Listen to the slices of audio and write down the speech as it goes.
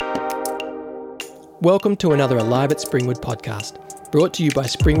Welcome to another Alive at Springwood podcast, brought to you by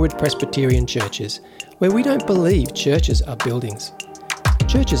Springwood Presbyterian Churches, where we don't believe churches are buildings.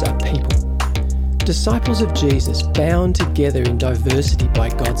 Churches are people. Disciples of Jesus bound together in diversity by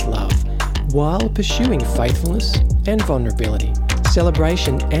God's love, while pursuing faithfulness and vulnerability,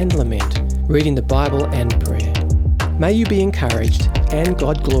 celebration and lament, reading the Bible and prayer. May you be encouraged and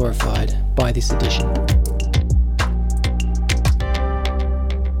God glorified by this edition.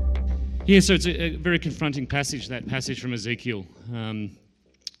 Yeah, so it's a very confronting passage, that passage from Ezekiel. I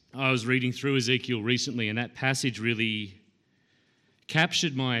was reading through Ezekiel recently, and that passage really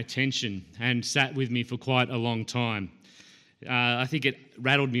captured my attention and sat with me for quite a long time. I think it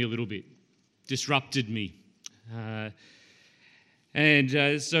rattled me a little bit, disrupted me. So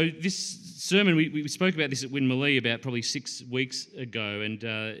this sermon, we spoke about this at Winmalee about probably 6 weeks ago, and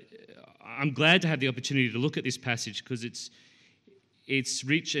I'm glad to have the opportunity to look at this passage because it's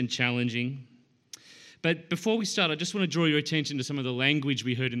rich and challenging. But before we start, I just want to draw your attention to some of the language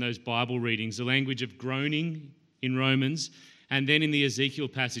we heard in those Bible readings, the language of groaning in Romans, and then in the Ezekiel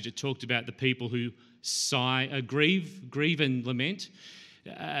passage it talked about the people who grieve and lament.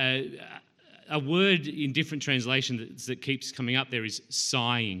 A word in different translations that keeps coming up there is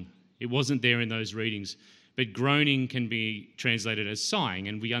sighing. It wasn't there in those readings, but groaning can be translated as sighing,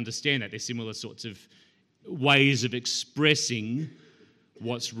 and we understand that. There's similar sorts of ways of expressing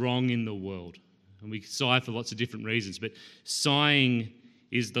what's wrong in the world. And we sigh for lots of different reasons, but sighing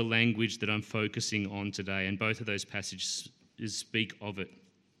is the language that I'm focusing on today, and both of those passages speak of it.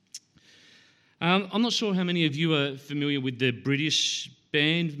 I'm not sure how many of you are familiar with the British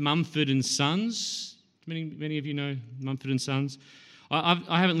band Mumford & Sons. Many of you know Mumford & Sons.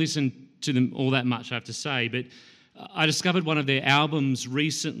 I haven't listened to them all that much, I have to say, but I discovered one of their albums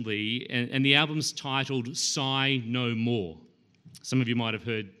recently, and the album's titled Sigh No More. Some of you might have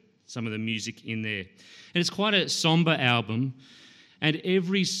heard some of the music in there. And it's quite a somber album, and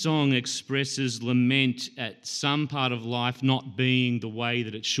every song expresses lament at some part of life not being the way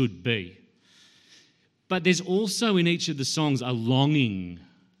that it should be. But there's also in each of the songs a longing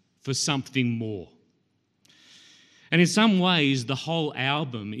for something more. And in some ways, the whole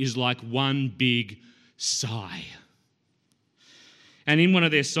album is like one big sigh. And in one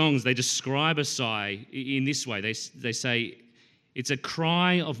of their songs, they describe a sigh in this way. They say, "It's a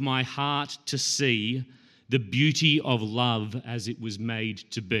cry of my heart to see the beauty of love as it was made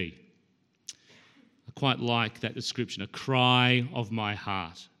to be." I quite like that description, a cry of my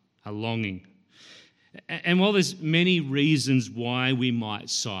heart, a longing. And while there's many reasons why we might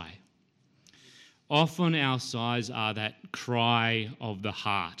sigh, often our sighs are that cry of the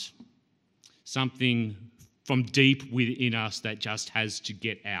heart, something from deep within us that just has to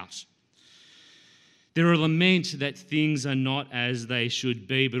get out. There are a lament that things are not as they should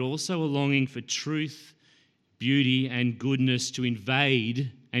be, but also a longing for truth, beauty, and goodness to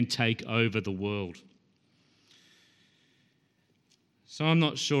invade and take over the world. So I'm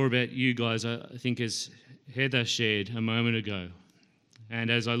not sure about you guys. I think as Heather shared a moment ago, and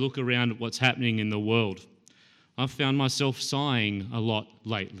as I look around at what's happening in the world, I've found myself sighing a lot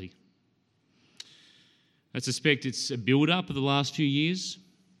lately. I suspect it's a build-up of the last few years.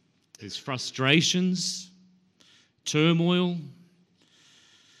 There's frustrations, turmoil.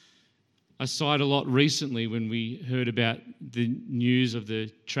 I sighed a lot recently when we heard about the news of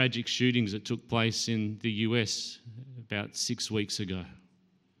the tragic shootings that took place in the US about 6 weeks ago.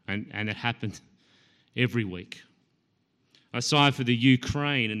 And it happened every week. I sigh for the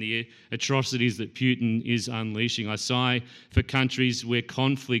Ukraine and the atrocities that Putin is unleashing. I sigh for countries where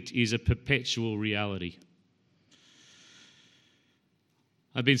conflict is a perpetual reality.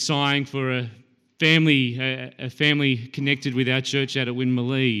 I've been sighing for a family connected with our church out at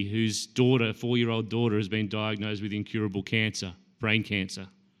Winmalee whose daughter, 4-year-old daughter, has been diagnosed with incurable cancer, brain cancer.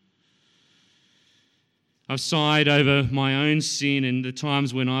 I've sighed over my own sin and the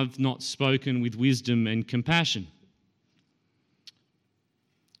times when I've not spoken with wisdom and compassion.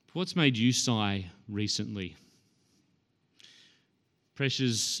 What's made you sigh recently?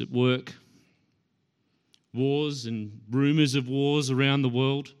 Pressures at work, wars and rumours of wars around the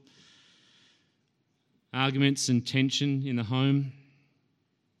world, arguments and tension in the home,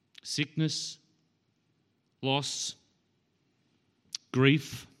 sickness, loss,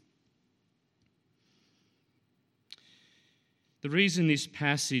 grief. The reason this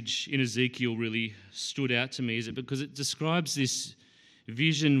passage in Ezekiel really stood out to me is because it describes this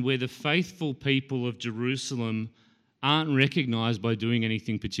vision where the faithful people of Jerusalem aren't recognised by doing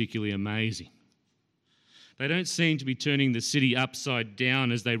anything particularly amazing. They don't seem to be turning the city upside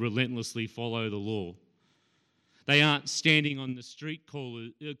down as they relentlessly follow the law. They aren't standing on the street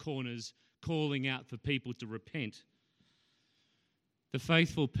corners calling out for people to repent. The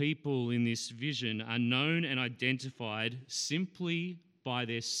faithful people in this vision are known and identified simply by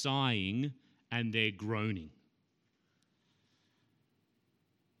their sighing and their groaning.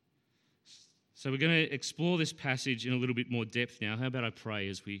 So we're going to explore this passage in a little bit more depth now. How about I pray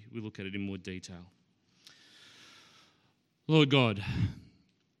as we look at it in more detail? Lord God,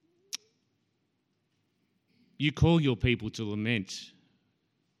 you call your people to lament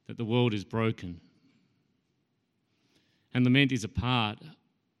that the world is broken. And lament is a part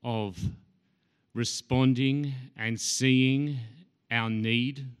of responding and seeing our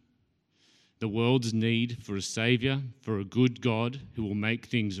need, the world's need for a Saviour, for a good God who will make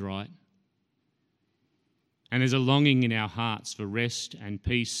things right. And there's a longing in our hearts for rest and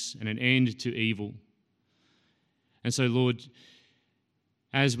peace and an end to evil. And so, Lord,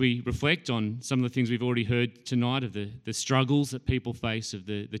 as we reflect on some of the things we've already heard tonight of the struggles that people face, of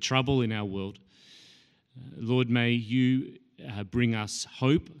the trouble in our world, Lord, may you bring us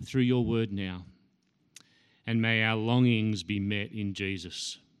hope through your word now, and may our longings be met in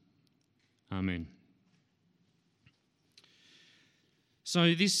Jesus. Amen.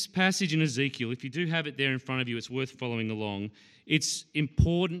 So this passage in Ezekiel, if you do have it there in front of you, it's worth following along. It's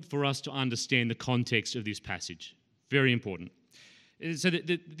important for us to understand the context of this passage. Very important. So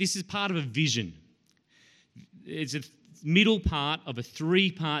this is part of a vision. It's a middle part of a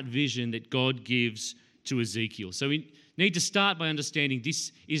three-part vision that God gives to Ezekiel. So we need to start by understanding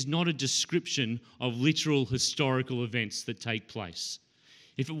this is not a description of literal historical events that take place.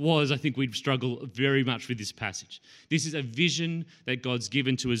 If it was, I think we'd struggle very much with this passage. This is a vision that God's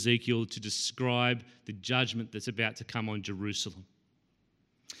given to Ezekiel to describe the judgment that's about to come on Jerusalem.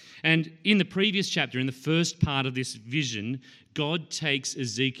 And in the previous chapter, in the first part of this vision, God takes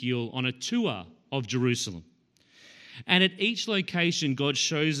Ezekiel on a tour of Jerusalem. And at each location, God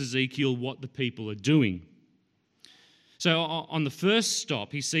shows Ezekiel what the people are doing. So on the first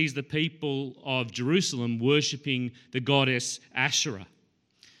stop, he sees the people of Jerusalem worshipping the goddess Asherah.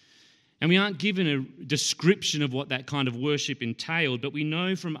 And we aren't given a description of what that kind of worship entailed, but we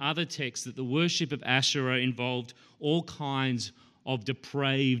know from other texts that the worship of Asherah involved all kinds of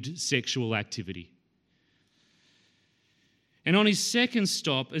depraved sexual activity. And on his second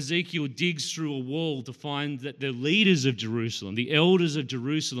stop, Ezekiel digs through a wall to find that the leaders of Jerusalem, the elders of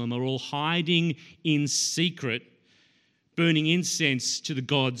Jerusalem, are all hiding in secret, burning incense to the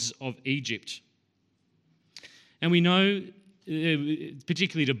gods of Egypt. And we know,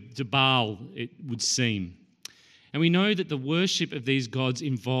 particularly to Baal, it would seem. And we know that the worship of these gods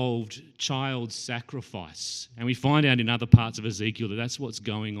involved child sacrifice. And we find out in other parts of Ezekiel that that's what's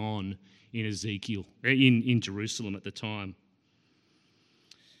going on in Jerusalem at the time.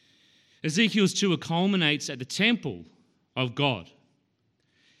 Ezekiel's tour culminates at the temple of God.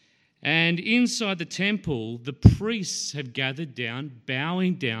 And inside the temple, the priests have gathered down,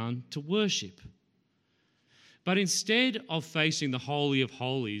 bowing down to worship. But instead of facing the Holy of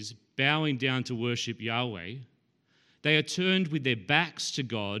Holies, bowing down to worship Yahweh, they are turned with their backs to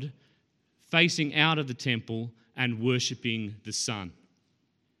God, facing out of the temple and worshipping the sun.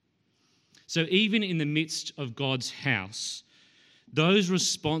 So even in the midst of God's house, those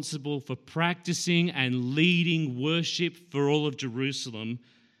responsible for practicing and leading worship for all of Jerusalem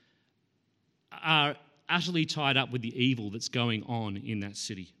are utterly tied up with the evil that's going on in that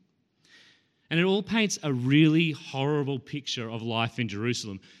city. And it all paints a really horrible picture of life in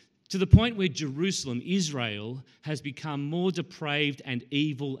Jerusalem, to the point where Jerusalem, Israel, has become more depraved and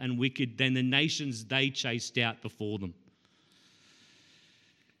evil and wicked than the nations they chased out before them.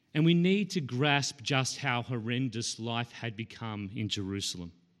 And we need to grasp just how horrendous life had become in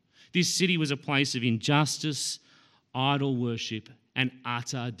Jerusalem. This city was a place of injustice, idol worship, and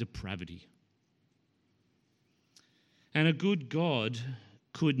utter depravity. And a good God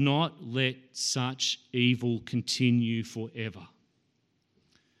could not let such evil continue forever.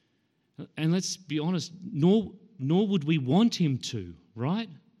 And let's be honest, nor would we want him to, right?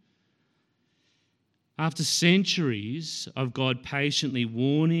 After centuries of God patiently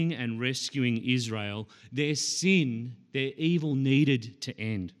warning and rescuing Israel, their sin, their evil needed to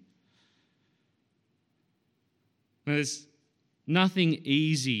end. Now, there's nothing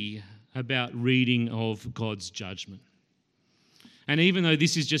easy about reading of God's judgment. And even though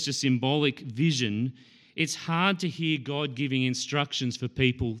this is just a symbolic vision, it's hard to hear God giving instructions for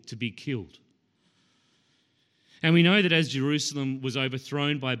people to be killed. And we know that as Jerusalem was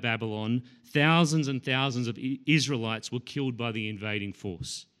overthrown by Babylon, thousands and thousands of Israelites were killed by the invading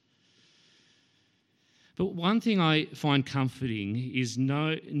force. But one thing I find comforting is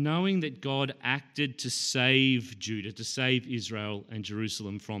knowing that God acted to save Judah, to save Israel and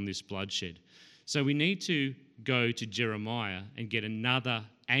Jerusalem from this bloodshed. So we need to go to Jeremiah and get another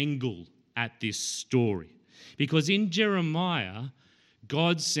angle at this story. Because in Jeremiah,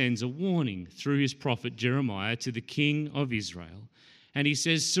 God sends a warning through his prophet Jeremiah to the king of Israel. And he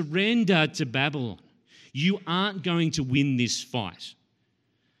says, surrender to Babylon. You aren't going to win this fight.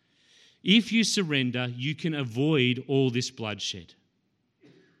 If you surrender, you can avoid all this bloodshed.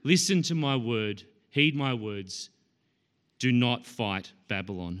 Listen to my word, heed my words. Do not fight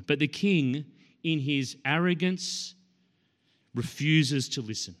Babylon. But the king, in his arrogance, refuses to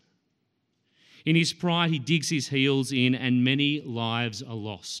listen. In his pride, he digs his heels in, and many lives are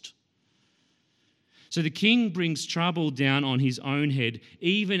lost. So the king brings trouble down on his own head,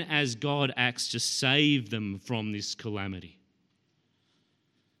 even as God acts to save them from this calamity.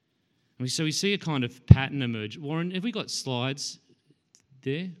 So we see a kind of pattern emerge. Warren, have we got slides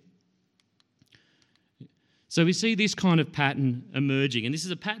there? So we see this kind of pattern emerging, and this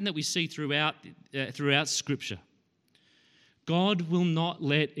is a pattern that we see throughout Scripture. God will not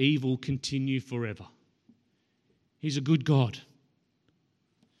let evil continue forever. He's a good God.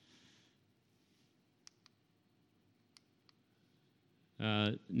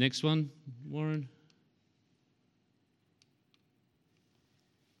 Next one, Warren.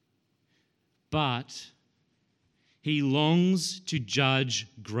 But he longs to judge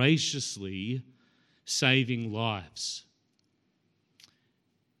graciously, saving lives.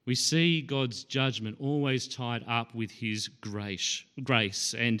 We see God's judgment always tied up with his grace.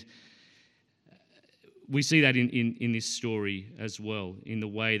 And we see that in this story as well, in the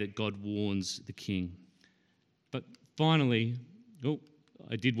way that God warns the king. But finally,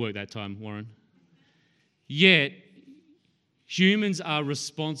 I did work that time, Warren. Yet, humans are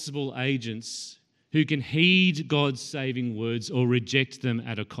responsible agents who can heed God's saving words or reject them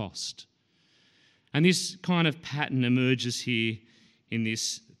at a cost. And this kind of pattern emerges here in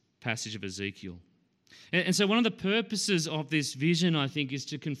this passage of Ezekiel. And so one of the purposes of this vision, I think, is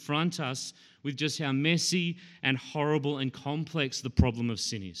to confront us with just how messy and horrible and complex the problem of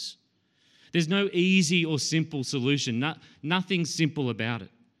sin is. There's no easy or simple solution, nothing simple about it.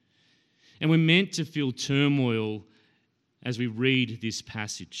 And we're meant to feel turmoil as we read this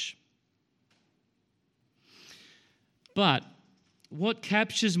passage. But what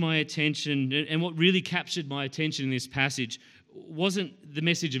captures my attention, and what really captured my attention in this passage, wasn't the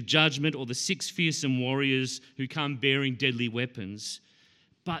message of judgment or the 6 fearsome warriors who come bearing deadly weapons,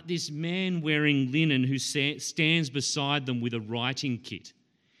 but this man wearing linen who stands beside them with a writing kit.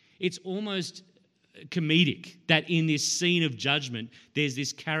 It's almost comedic that in this scene of judgment, there's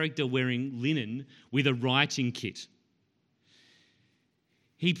this character wearing linen with a writing kit.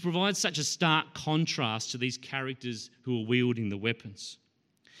 He provides such a stark contrast to these characters who are wielding the weapons.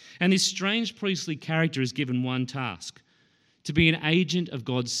 And this strange priestly character is given one task: to be an agent of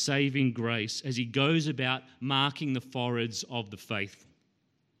God's saving grace as he goes about marking the foreheads of the faithful.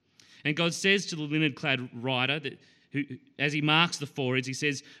 And God says to the linen-clad rider, as he marks the foreheads, he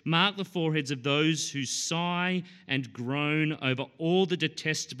says, "Mark the foreheads of those who sigh and groan over all the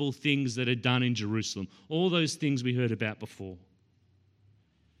detestable things that are done in Jerusalem." All those things we heard about before.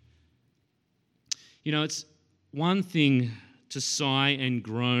 You know, it's one thing to sigh and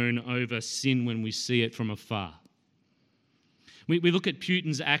groan over sin when we see it from afar. We look at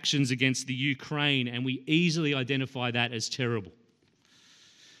Putin's actions against the Ukraine and we easily identify that as terrible.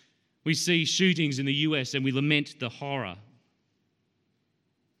 We see shootings in the US and we lament the horror.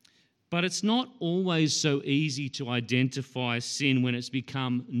 But it's not always so easy to identify sin when it's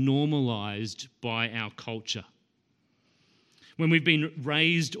become normalised by our culture. When we've been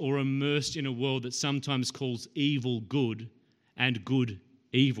raised or immersed in a world that sometimes calls evil good and good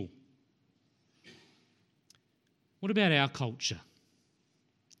evil. What about our culture?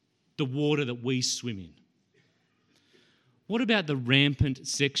 The water that we swim in. What about the rampant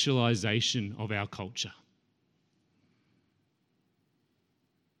sexualisation of our culture?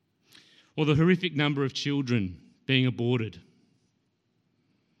 Or the horrific number of children being aborted?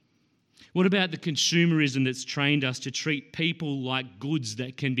 What about the consumerism that's trained us to treat people like goods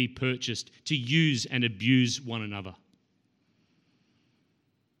that can be purchased, to use and abuse one another?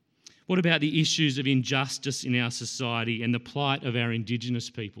 What about the issues of injustice in our society and the plight of our Indigenous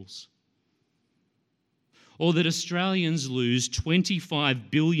peoples? Or that Australians lose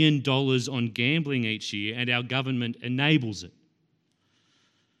 $25 billion on gambling each year and our government enables it?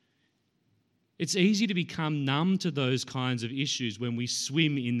 It's easy to become numb to those kinds of issues when we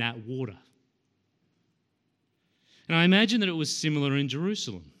swim in that water. And I imagine that it was similar in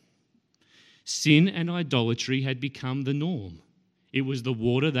Jerusalem. Sin and idolatry had become the norm. It was the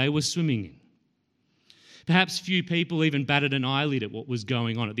water they were swimming in. Perhaps few people even batted an eyelid at what was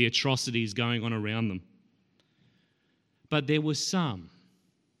going on, at the atrocities going on around them. But there were some,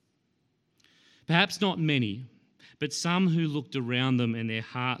 perhaps not many, but some who looked around them and their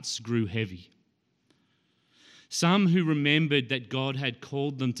hearts grew heavy. Some who remembered that God had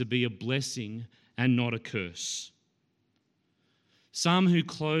called them to be a blessing and not a curse. Some who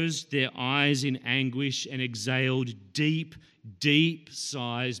closed their eyes in anguish and exhaled deep, deep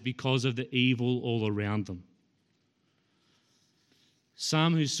sighs because of the evil all around them.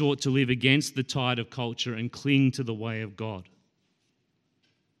 Some who sought to live against the tide of culture and cling to the way of God.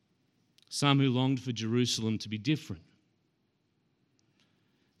 Some who longed for Jerusalem to be different.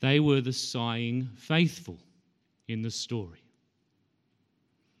 They were the sighing faithful in the story.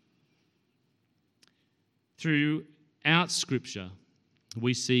 Throughout Scripture,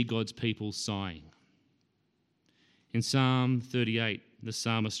 we see God's people sighing. In Psalm 38, the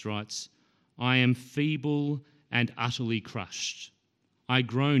psalmist writes, "I am feeble and utterly crushed. I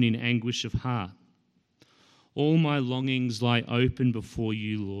groan in anguish of heart. All my longings lie open before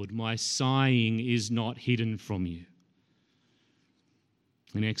you, Lord. My sighing is not hidden from you."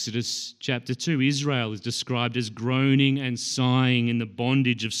 In Exodus chapter 2, Israel is described as groaning and sighing in the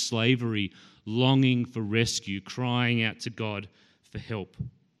bondage of slavery, longing for rescue, crying out to God for help.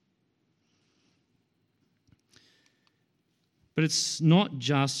 But it's not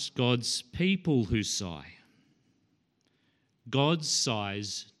just God's people who sigh. God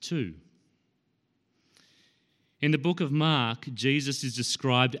sighs too. In the book of Mark, Jesus is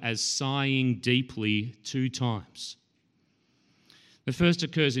described as sighing deeply 2 times. The first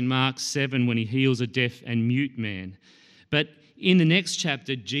occurs in Mark 7 when he heals a deaf and mute man. But in the next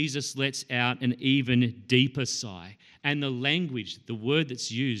chapter, Jesus lets out an even deeper sigh. And the language, the word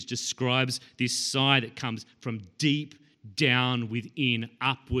that's used, describes this sigh that comes from deep down within,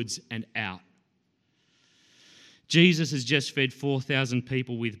 upwards and out. Jesus has just fed 4,000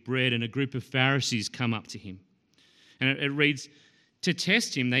 people with bread, and a group of Pharisees come up to him. And it reads, to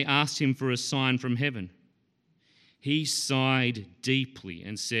test him, they asked him for a sign from heaven. He sighed deeply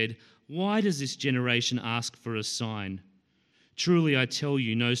and said, "Why does this generation ask for a sign? Truly, I tell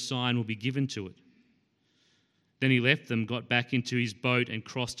you, no sign will be given to it." Then he left them, got back into his boat, and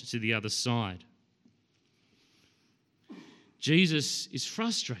crossed to the other side. Jesus is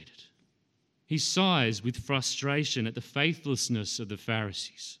frustrated. He sighs with frustration at the faithlessness of the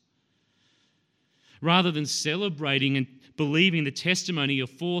Pharisees. Rather than celebrating and believing the testimony of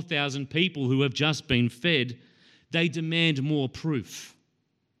 4,000 people who have just been fed, they demand more proof.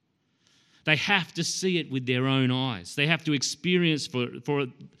 They have to see it with their own eyes. They have to experience for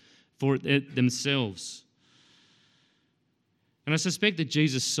it themselves. And I suspect that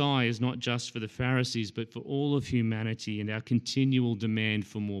Jesus' sigh is not just for the Pharisees, but for all of humanity and our continual demand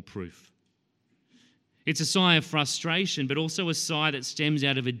for more proof. It's a sigh of frustration, but also a sigh that stems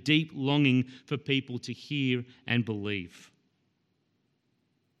out of a deep longing for people to hear and believe.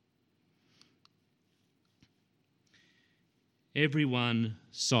 Everyone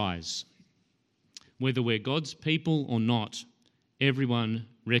sighs. Whether we're God's people or not, everyone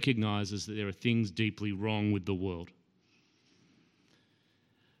recognises that there are things deeply wrong with the world.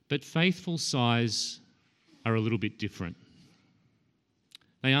 But faithful sighs are a little bit different.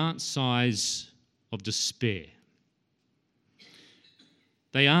 They aren't sighs of despair.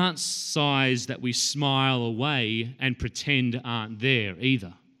 They aren't sighs that we smile away and pretend aren't there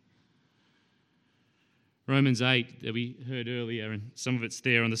either. Romans 8, that we heard earlier, and some of it's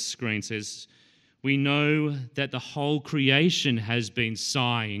there on the screen, says, "We know that the whole creation has been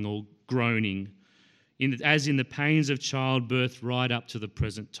sighing or groaning, as in the pains of childbirth right up to the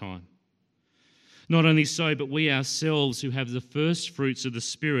present time. Not only so, but we ourselves who have the first fruits of the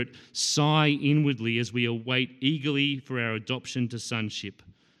Spirit sigh inwardly as we await eagerly for our adoption to sonship,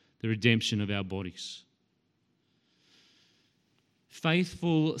 the redemption of our bodies."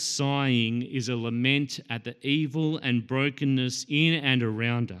 Faithful sighing is a lament at the evil and brokenness in and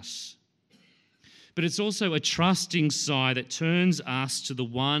around us. But it's also a trusting sigh that turns us to the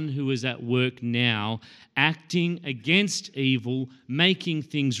one who is at work now, acting against evil, making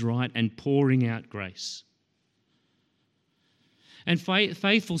things right, and pouring out grace. And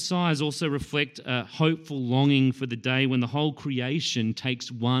faithful sighs also reflect a hopeful longing for the day when the whole creation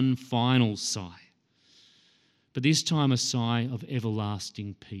takes one final sigh. But this time a sigh of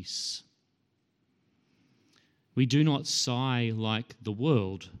everlasting peace. We do not sigh like the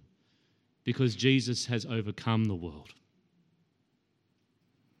world because Jesus has overcome the world.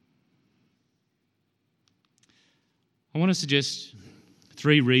 I want to suggest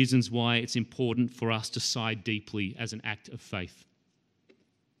 3 reasons why it's important for us to sigh deeply as an act of faith.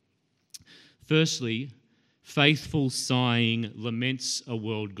 Firstly, faithful sighing laments a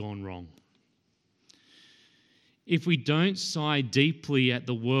world gone wrong. If we don't sigh deeply at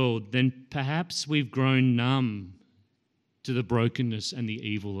the world, then perhaps we've grown numb to the brokenness and the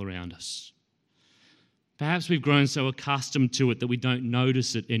evil around us. Perhaps we've grown so accustomed to it that we don't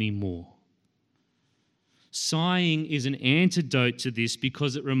notice it anymore. Sighing is an antidote to this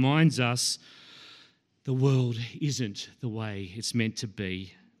because it reminds us the world isn't the way it's meant to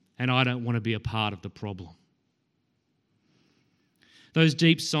be, and I don't want to be a part of the problem. Those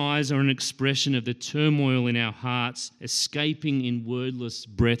deep sighs are an expression of the turmoil in our hearts, escaping in wordless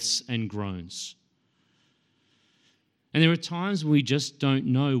breaths and groans. And there are times when we just don't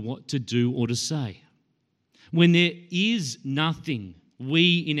know what to do or to say. When there is nothing,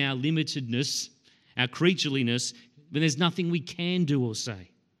 we in our limitedness, our creatureliness, when there's nothing we can do or say.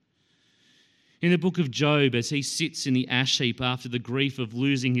 In the book of Job, as he sits in the ash heap after the grief of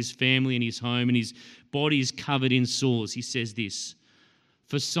losing his family and his home and his body is covered in sores, he says this,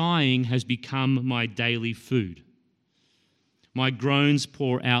 "For sighing has become my daily food. My groans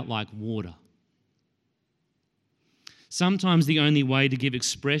pour out like water." Sometimes the only way to give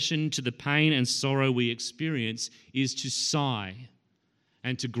expression to the pain and sorrow we experience is to sigh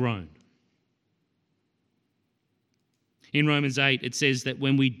and to groan. In Romans 8, it says that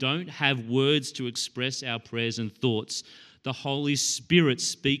when we don't have words to express our prayers and thoughts, the Holy Spirit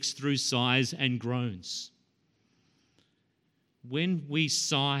speaks through sighs and groans. When we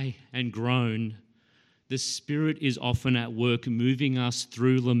sigh and groan, the Spirit is often at work moving us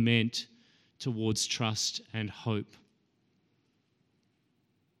through lament towards trust and hope.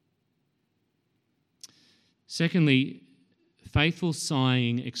 Secondly, faithful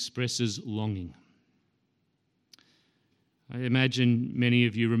sighing expresses longing. I imagine many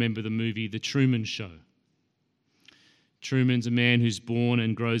of you remember the movie The Truman Show. Truman's a man who's born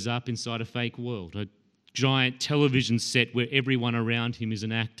and grows up inside a fake world, a giant television set where everyone around him is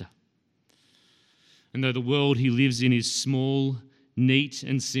an actor. And though the world he lives in is small, neat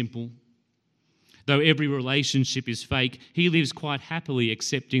and simple, though every relationship is fake, he lives quite happily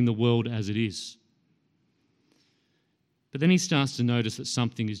accepting the world as it is. But then he starts to notice that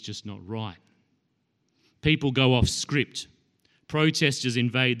something is just not right. People go off script. Protesters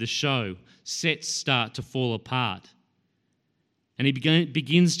invade the show. Sets start to fall apart. And he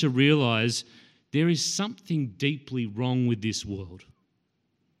begins to realise there is something deeply wrong with this world.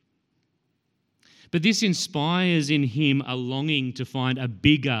 But this inspires in him a longing to find a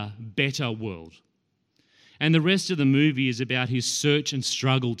bigger, better world. And the rest of the movie is about his search and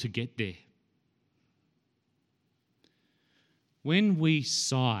struggle to get there. When we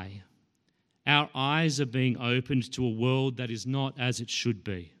sigh, our eyes are being opened to a world that is not as it should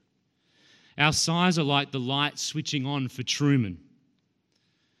be. Our sighs are like the light switching on for Truman.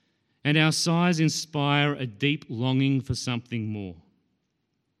 And our sighs inspire a deep longing for something more.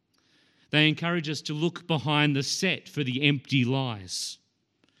 They encourage us to look behind the set for the empty lies,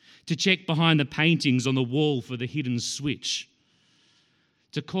 to check behind the paintings on the wall for the hidden switch,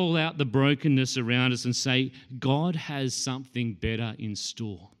 to call out the brokenness around us and say, God has something better in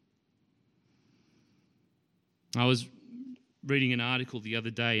store. I was reading an article the other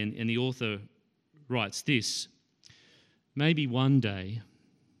day and the author writes this, maybe one day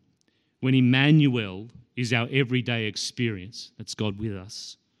when Emmanuel is our everyday experience, that's God with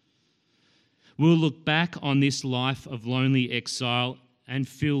us, we'll look back on this life of lonely exile and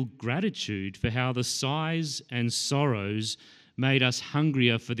feel gratitude for how the sighs and sorrows made us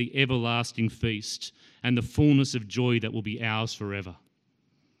hungrier for the everlasting feast and the fullness of joy that will be ours forever.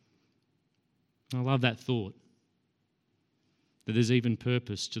 I love that thought, that there's even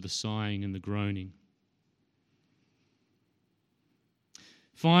purpose to the sighing and the groaning.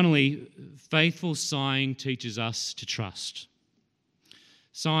 Finally, faithful sighing teaches us to trust.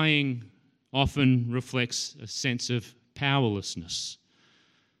 Sighing often reflects a sense of powerlessness,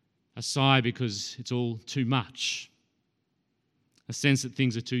 a sigh because it's all too much, a sense that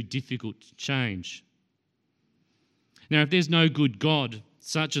things are too difficult to change. Now, if there's no good God,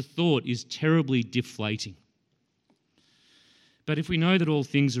 such a thought is terribly deflating. But if we know that all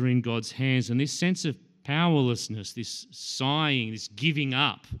things are in God's hands, and this sense of powerlessness, this sighing, this giving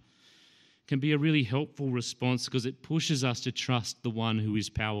up, can be a really helpful response because it pushes us to trust the one who is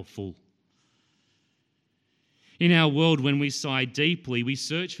powerful. In our world, when we sigh deeply, we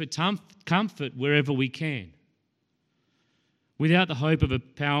search for comfort wherever we can. Without the hope of a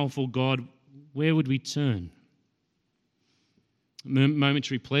powerful God, where would we turn?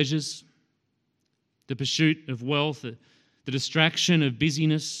 Momentary pleasures, the pursuit of wealth, the the distraction of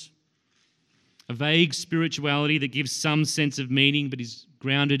busyness, a vague spirituality that gives some sense of meaning but is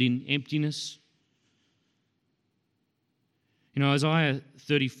grounded in emptiness. Isaiah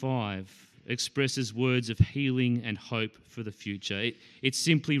 35 expresses words of healing and hope for the future. It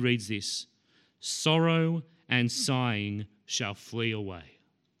simply reads this: sorrow and sighing shall flee away.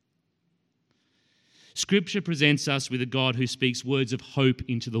 Scripture presents us with a God who speaks words of hope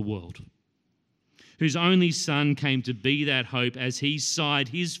into the world, whose only Son came to be that hope as he sighed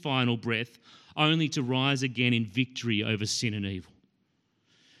his final breath, only to rise again in victory over sin and evil,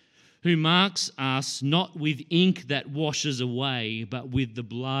 who marks us not with ink that washes away, but with the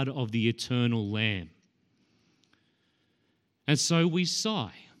blood of the eternal Lamb. And so we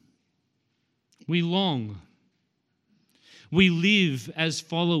sigh, we long, we live as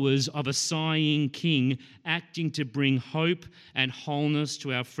followers of a sighing King, acting to bring hope and wholeness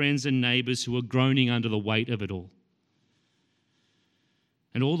to our friends and neighbours who are groaning under the weight of it all.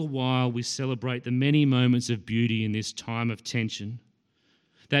 And all the while we celebrate the many moments of beauty in this time of tension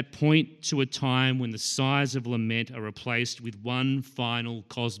that point to a time when the sighs of lament are replaced with one final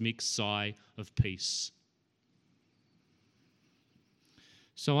cosmic sigh of peace.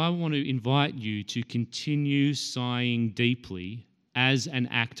 So I want to invite you to continue sighing deeply as an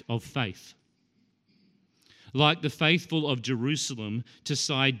act of faith. Like the faithful of Jerusalem, to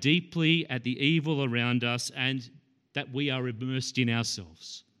sigh deeply at the evil around us and that we are immersed in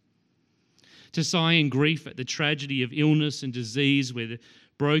ourselves. To sigh in grief at the tragedy of illness and disease where the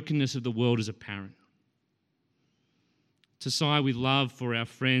brokenness of the world is apparent. To sigh with love for our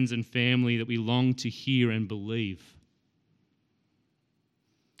friends and family that we long to hear and believe.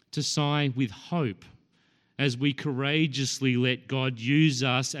 To sigh with hope as we courageously let God use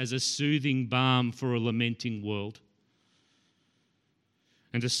us as a soothing balm for a lamenting world.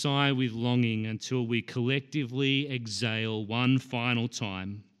 And to sigh with longing until we collectively exhale one final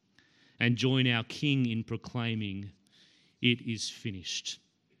time and join our King in proclaiming, "It is finished."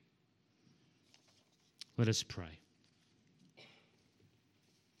 Let us pray.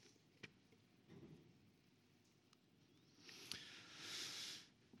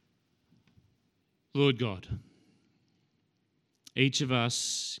 Lord God, each of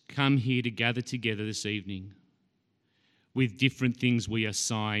us come here to gather together this evening with different things we are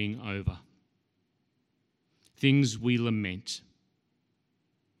sighing over, things we lament,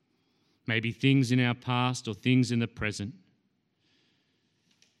 maybe things in our past or things in the present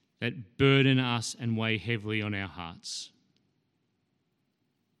that burden us and weigh heavily on our hearts.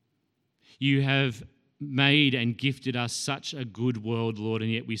 You have made and gifted us such a good world, Lord, and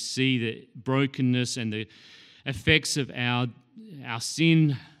yet we see the brokenness and the effects of our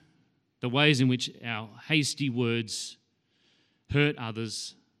sin, the ways in which our hasty words hurt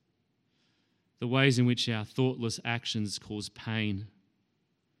others, the ways in which our thoughtless actions cause pain,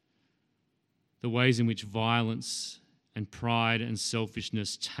 the ways in which violence and pride and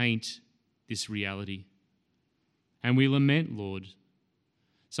selfishness taint this reality. And we lament, Lord.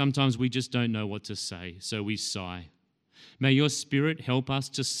 Sometimes we just don't know what to say, so we sigh. May your Spirit help us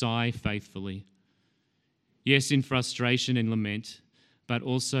to sigh faithfully. Yes, in frustration and lament, but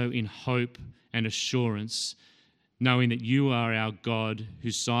also in hope and assurance, knowing that you are our God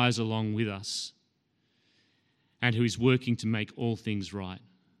who sighs along with us and who is working to make all things right.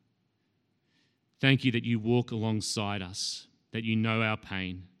 Thank you that you walk alongside us, that you know our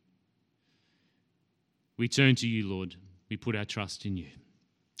pain. We turn to you, Lord. We put our trust in you.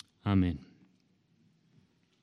 Amen.